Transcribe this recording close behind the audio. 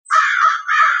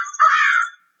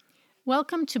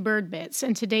Welcome to Bird Bits,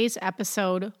 and today's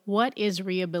episode, What is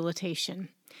Rehabilitation?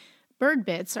 Bird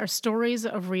Bits are stories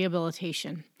of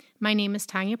rehabilitation. My name is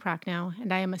Tanya Prochnow,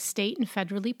 and I am a state and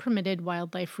federally permitted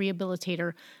wildlife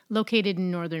rehabilitator located in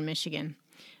northern Michigan.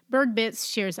 Bird Bits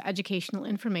shares educational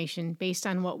information based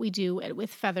on what we do at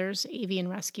With Feathers Avian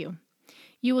Rescue.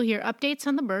 You will hear updates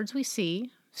on the birds we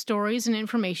see, stories and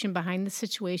information behind the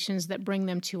situations that bring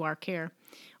them to our care.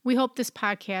 We hope this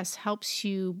podcast helps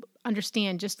you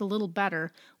understand just a little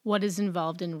better what is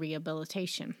involved in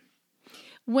rehabilitation.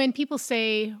 When people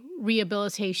say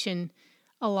rehabilitation,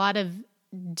 a lot of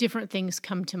different things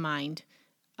come to mind.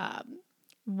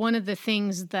 One of the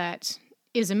things that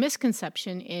is a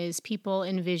misconception is people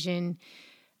envision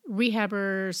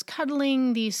rehabbers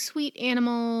cuddling these sweet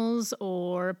animals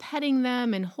or petting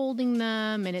them and holding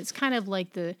them, and it's kind of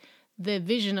like the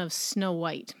vision of Snow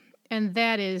White. And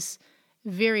that is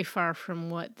very far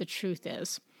from what the truth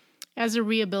is. As a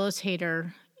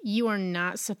rehabilitator, you are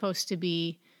not supposed to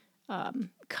be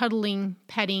cuddling,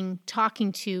 petting,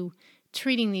 talking to,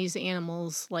 treating these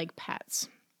animals like pets.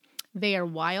 They are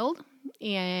wild,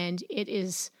 and it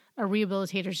is a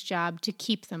rehabilitator's job to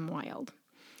keep them wild.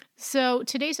 So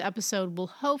today's episode will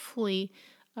hopefully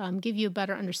give you a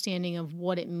better understanding of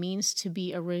what it means to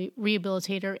be a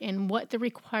rehabilitator and what the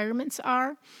requirements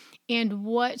are and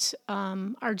what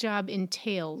our job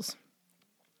entails.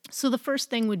 So the first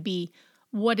thing would be,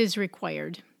 what is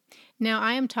required? Now,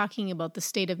 I am talking about the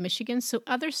state of Michigan, so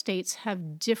other states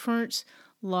have different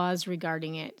laws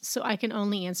regarding it, so I can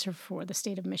only answer for the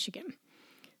state of Michigan.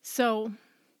 So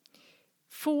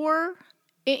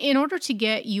in order to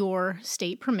get your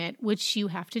state permit, which you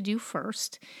have to do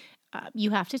first,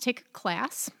 you have to take a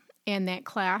class, and that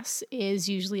class is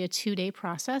usually a 2-day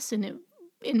process, and it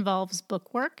involves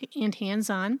bookwork and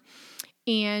hands-on,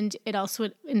 and it also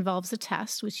involves a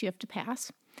test, which you have to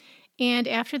pass. And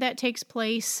after that takes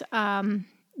place,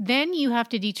 then you have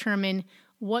to determine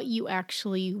what you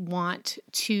actually want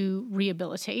to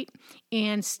rehabilitate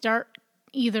and start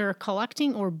either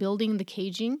collecting or building the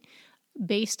caging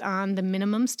based on the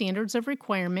minimum standards of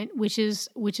requirement, which is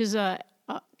a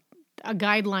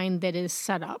guideline that is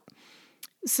set up.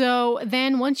 So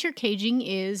then once your caging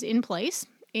is in place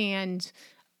and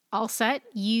all set,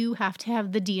 you have to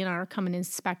have the DNR come and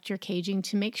inspect your caging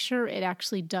to make sure it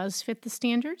actually does fit the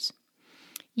standards.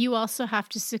 You also have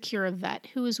to secure a vet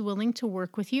who is willing to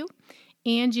work with you,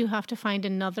 and you have to find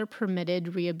another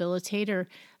permitted rehabilitator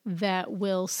that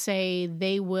will say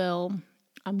they will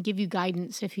give you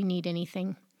guidance if you need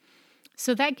anything.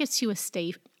 So that gets you a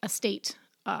state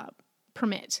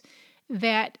permit.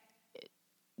 That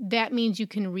means you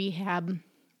can rehab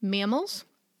mammals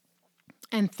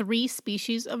and 3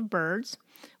 species of birds,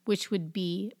 which would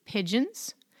be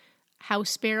pigeons,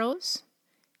 house sparrows,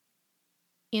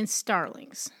 and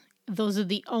starlings. Those are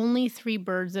the only 3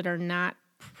 birds that are not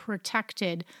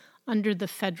protected under the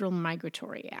Federal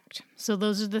Migratory Act. So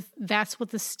that's what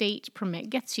the state permit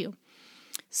gets you.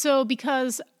 So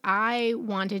because I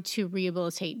wanted to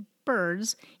rehabilitate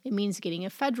birds, it means getting a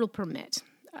federal permit.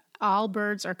 All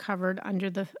birds are covered under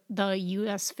the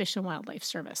U.S. Fish and Wildlife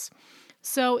Service.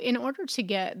 So in order to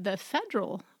get the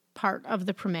federal part of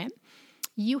the permit,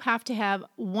 you have to have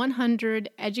 100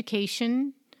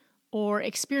 education or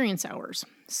experience hours.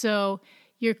 So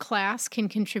your class can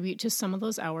contribute to some of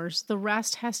those hours. The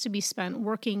rest has to be spent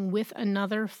working with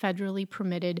another federally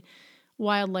permitted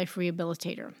wildlife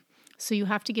rehabilitator. So you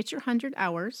have to get your 100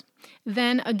 hours.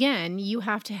 Then again, you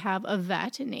have to have a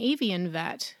vet, an avian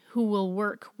vet, who will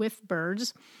work with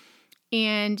birds.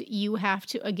 And you have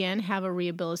to, again, have a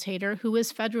rehabilitator who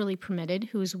is federally permitted,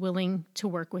 who is willing to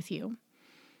work with you.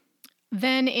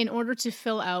 Then in order to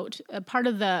fill out part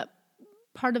of the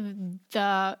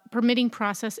permitting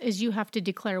process is you have to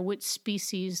declare which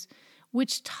species,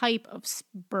 which type of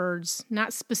birds,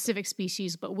 not specific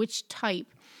species, but which type.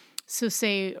 So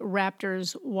say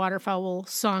raptors, waterfowl,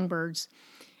 songbirds,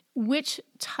 which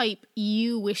type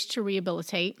you wish to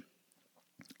rehabilitate.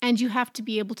 And you have to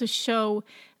be able to show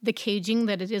the caging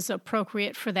that it is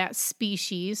appropriate for that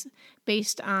species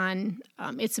based on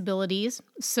its abilities.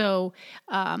 So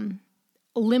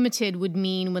limited would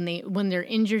mean when they're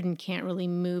injured and can't really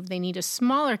move, they need a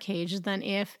smaller cage than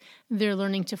if they're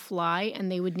learning to fly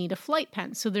and they would need a flight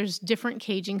pen. So there's different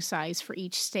caging size for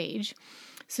each stage.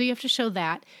 So you have to show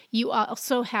that. You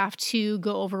also have to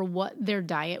go over what their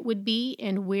diet would be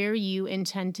and where you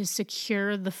intend to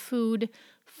secure the food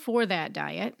for that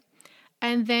diet.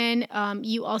 And then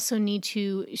you also need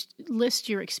to list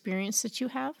your experience that you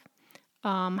have,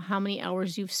 how many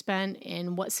hours you've spent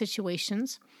in what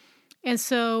situations. And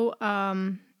so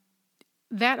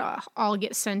that all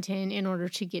gets sent in order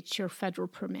to get your federal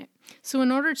permit. So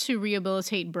in order to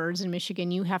rehabilitate birds in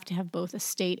Michigan, you have to have both a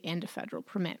state and a federal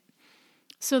permit.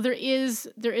 So there is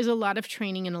a lot of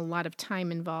training and a lot of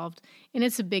time involved, and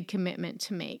it's a big commitment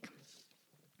to make.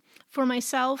 For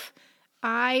myself,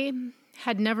 I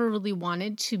had never really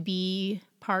wanted to be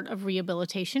part of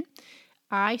rehabilitation.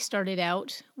 I started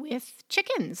out with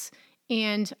chickens,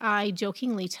 and I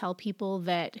jokingly tell people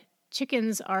that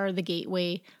chickens are the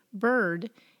gateway bird.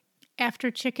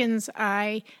 After chickens,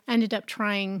 I ended up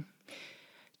trying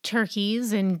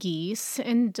turkeys and geese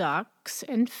and ducks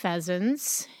and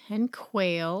pheasants and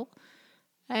quail.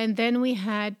 And then we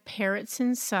had parrots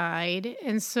inside.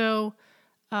 And so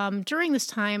during this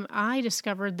time, I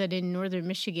discovered that in northern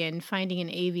Michigan, finding an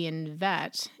avian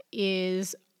vet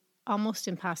is almost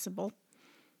impossible.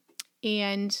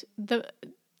 And the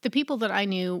people that I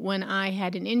knew, when I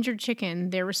had an injured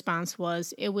chicken, their response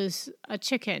was, it was a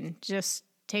chicken. Just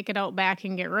take it out back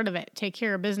and get rid of it. Take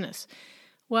care of business.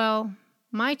 Well,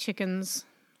 my chickens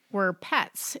were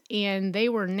pets, and they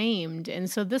were named. And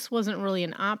so this wasn't really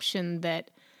an option that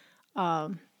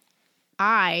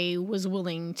I was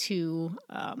willing to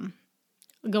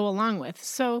go along with.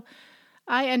 So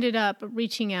I ended up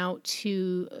reaching out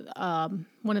to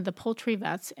one of the poultry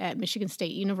vets at Michigan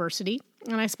State University,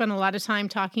 and I spent a lot of time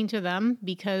talking to them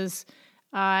because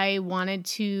I wanted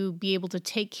to be able to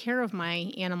take care of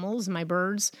my animals, my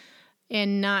birds,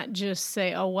 and not just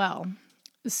say, oh, well.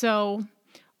 So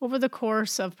over the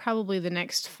course of probably the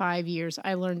next 5 years,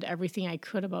 I learned everything I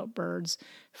could about birds,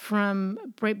 from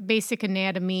basic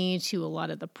anatomy to a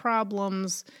lot of the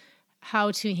problems,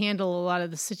 how to handle a lot of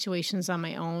the situations on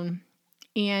my own.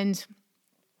 And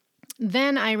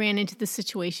then I ran into the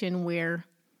situation where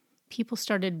people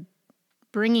started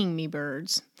bringing me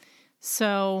birds.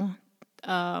 So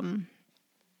a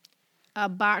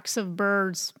box of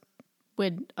birds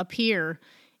would appear,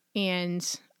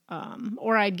 and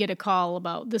or I'd get a call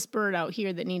about this bird out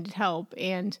here that needed help.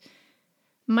 And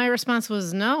my response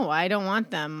was, no, I don't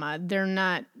want them.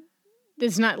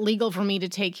 It's not legal for me to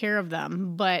take care of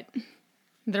them, but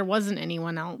there wasn't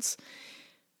anyone else.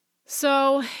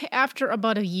 So after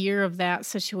about a year of that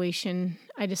situation,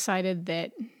 I decided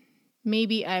that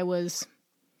maybe I was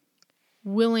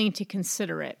willing to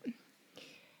consider it.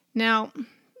 Now,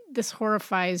 this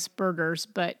horrifies birders,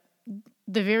 but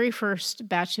the very first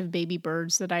batch of baby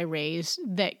birds that I raised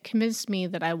that convinced me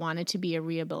that I wanted to be a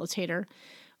rehabilitator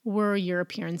were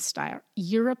European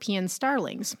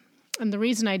starlings. And the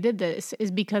reason I did this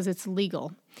is because it's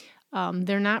legal.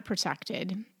 They're not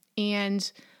protected.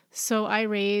 And so I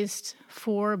raised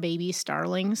 4 baby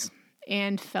starlings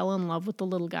and fell in love with the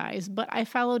little guys. But I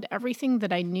followed everything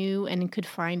that I knew and could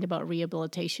find about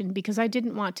rehabilitation because I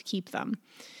didn't want to keep them.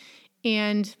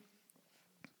 And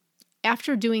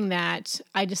after doing that,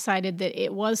 I decided that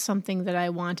it was something that I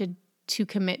wanted to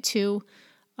commit to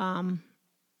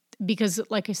because,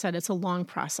 like I said, it's a long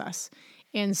process.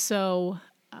 And so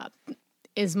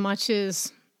as much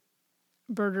as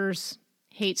birders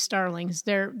hate starlings,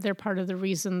 they're part of the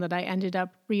reason that I ended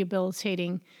up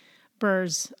rehabilitating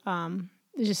birds,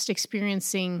 just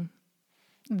experiencing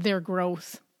their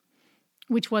growth,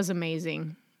 which was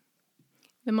amazing.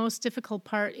 The most difficult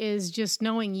part is just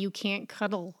knowing you can't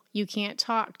cuddle, you can't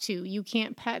talk to, you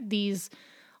can't pet these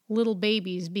little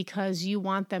babies because you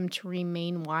want them to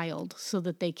remain wild so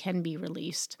that they can be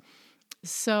released.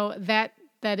 So that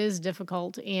is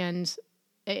difficult, and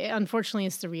unfortunately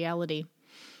it's the reality.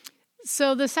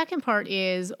 So the second part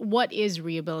is, what is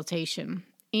rehabilitation?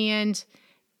 And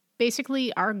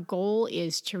basically our goal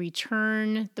is to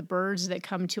return the birds that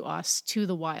come to us to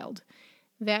the wild.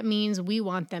 That means we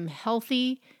want them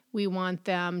healthy. We want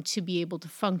them to be able to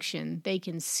function. They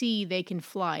can see, they can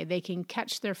fly, they can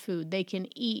catch their food, they can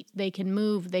eat, they can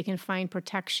move, they can find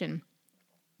protection.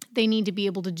 They need to be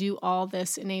able to do all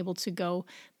this and able to go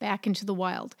back into the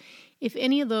wild. If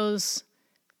any of those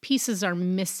pieces are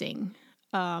missing,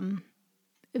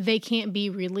 they can't be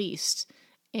released,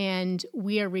 and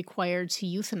we are required to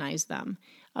euthanize them.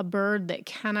 A bird that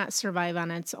cannot survive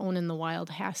on its own in the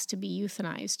wild has to be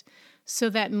euthanized. So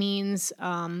that means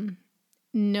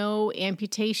no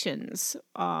amputations.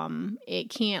 It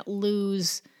can't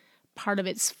lose part of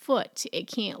its foot. It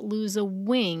can't lose a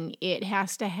wing. It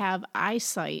has to have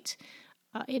eyesight.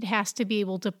 It has to be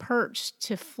able to perch,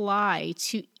 to fly,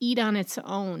 to eat on its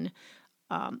own.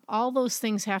 All those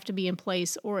things have to be in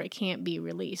place or it can't be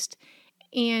released.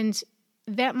 And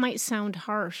that might sound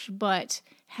harsh, but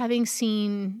having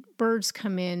seen birds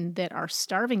come in that are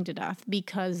starving to death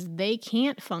because they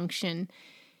can't function,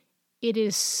 it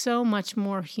is so much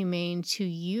more humane to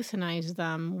euthanize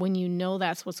them when you know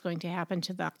that's what's going to happen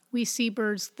to them. We see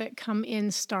birds that come in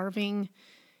starving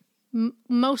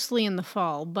mostly in the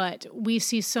fall, but we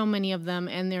see so many of them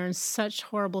and they're in such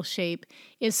horrible shape.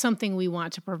 It's something we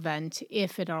want to prevent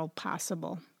if at all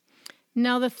possible.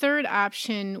 Now, the third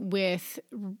option with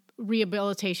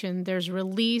rehabilitation, there's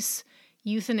release,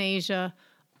 euthanasia,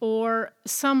 or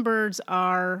some birds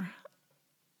can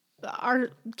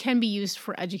be used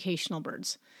for educational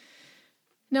birds.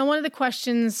 Now, one of the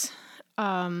questions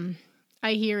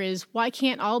I hear is, why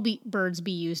can't all birds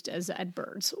be used as ed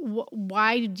birds?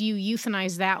 Why do you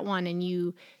euthanize that one and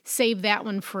you save that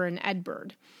one for an ed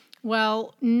bird?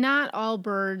 Well, not all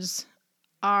birds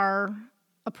are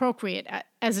appropriate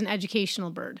as an educational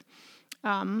bird.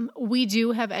 We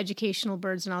do have educational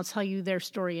birds, and I'll tell you their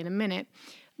story in a minute,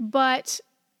 but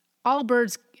all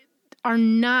birds are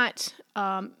not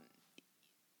of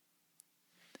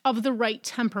the right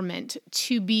temperament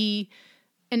to be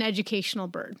an educational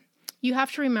bird. You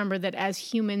have to remember that as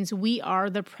humans, we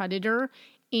are the predator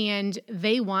and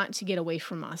they want to get away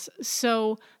from us.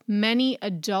 So many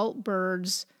adult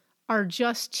birds are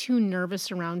just too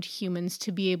nervous around humans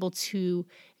to be able to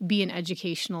be an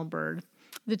educational bird.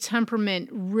 The temperament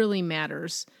really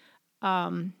matters.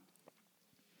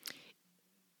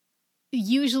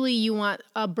 Usually you want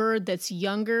a bird that's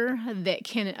younger that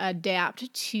can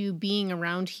adapt to being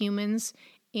around humans,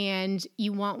 and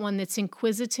you want one that's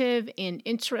inquisitive and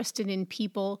interested in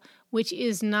people, which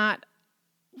is not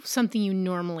something you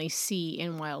normally see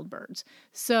in wild birds.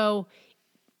 So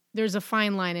there's a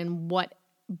fine line in what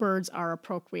birds are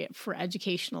appropriate for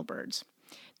educational birds.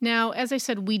 Now, as I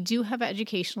said, we do have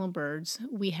educational birds.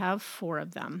 We have 4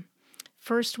 of them.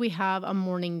 First, we have a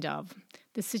mourning dove.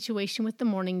 The situation with the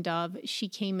mourning dove, she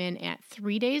came in at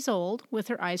 3 days old with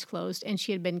her eyes closed, and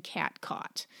she had been cat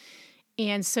caught.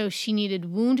 And so she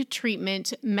needed wound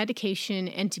treatment, medication,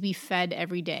 and to be fed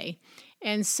every day.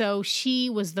 And so she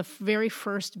was the very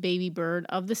first baby bird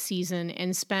of the season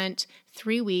and spent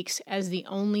 3 weeks as the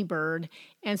only bird.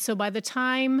 And so by the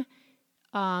time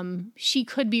she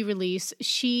could be released,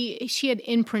 she had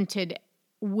imprinted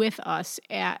with us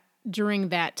during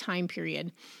that time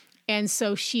period. And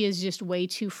so she is just way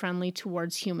too friendly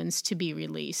towards humans to be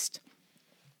released.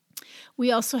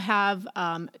 We also have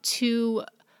 2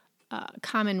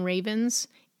 common ravens,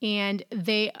 and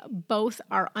they both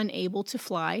are unable to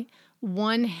fly.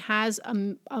 One has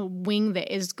a wing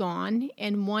that is gone,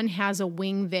 and one has a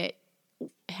wing that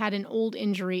had an old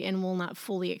injury and will not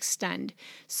fully extend.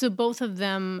 So both of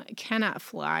them cannot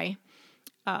fly.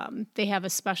 They have a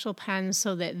special pen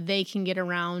so that they can get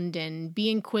around and be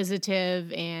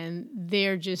inquisitive, and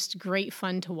they're just great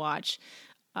fun to watch.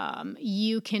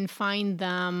 You can find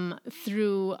them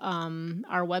through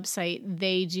our website.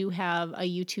 They do have a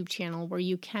YouTube channel where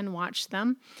you can watch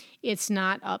them. It's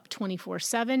not up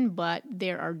 24/7, but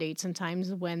there are dates and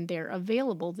times when they're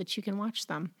available that you can watch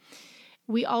them.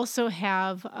 We also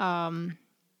have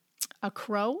a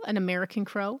crow, an American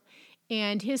crow,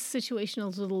 and his situation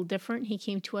was a little different. He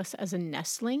came to us as a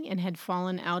nestling and had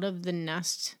fallen out of the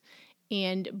nest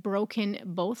and broken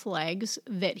both legs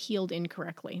that healed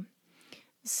incorrectly.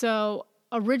 So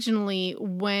originally,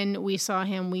 when we saw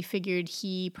him, we figured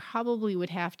he probably would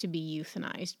have to be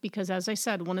euthanized because, as I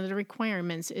said, one of the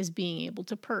requirements is being able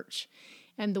to perch.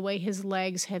 And the way his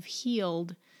legs have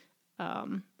healed,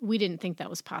 we didn't think that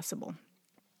was possible.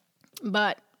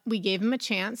 But we gave him a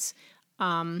chance.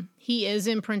 He is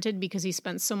imprinted because he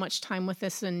spent so much time with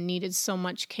us and needed so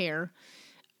much care.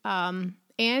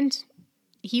 And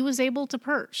he was able to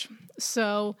perch.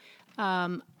 So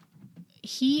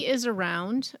he is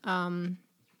around.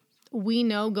 We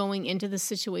know going into the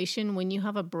situation, when you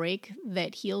have a break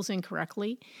that heals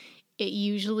incorrectly, it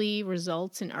usually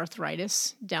results in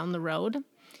arthritis down the road.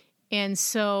 And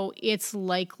so it's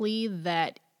likely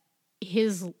that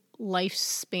his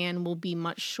lifespan will be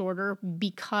much shorter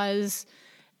because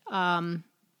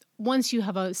once you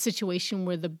have a situation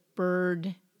where the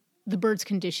bird's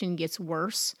condition gets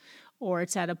worse or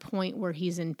it's at a point where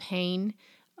he's in pain,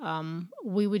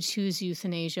 we would choose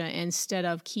euthanasia instead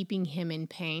of keeping him in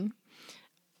pain.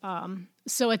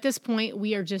 So at this point,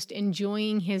 we are just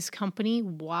enjoying his company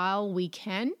while we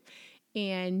can.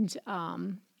 And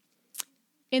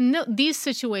in these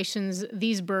situations,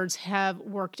 these birds have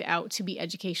worked out to be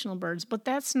educational birds, but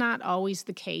that's not always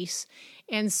the case.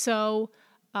 And so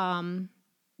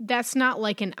that's not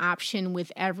like an option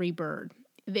with every bird.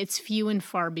 It's few and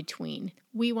far between.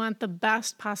 We want the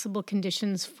best possible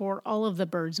conditions for all of the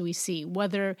birds we see,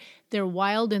 whether they're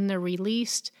wild and they're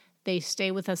released, they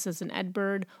stay with us as an ed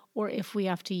bird or if we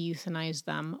have to euthanize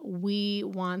them. We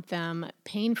want them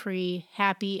pain-free,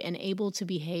 happy, and able to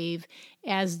behave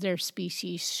as their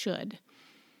species should.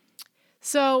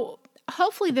 So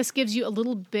hopefully this gives you a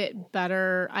little bit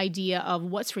better idea of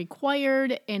what's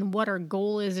required and what our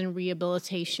goal is in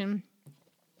rehabilitation.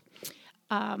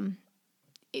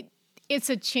 It's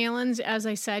a challenge. As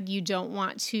I said, you don't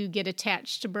want to get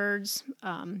attached to birds.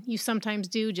 You sometimes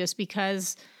do just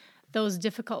because those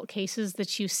difficult cases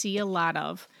that you see a lot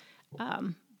of.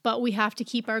 But we have to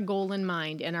keep our goal in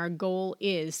mind, and our goal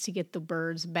is to get the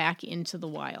birds back into the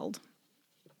wild.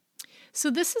 So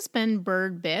this has been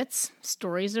Bird Bits,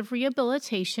 Stories of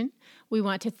Rehabilitation. We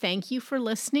want to thank you for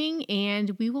listening,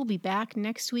 and we will be back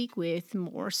next week with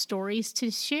more stories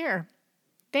to share.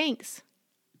 Thanks.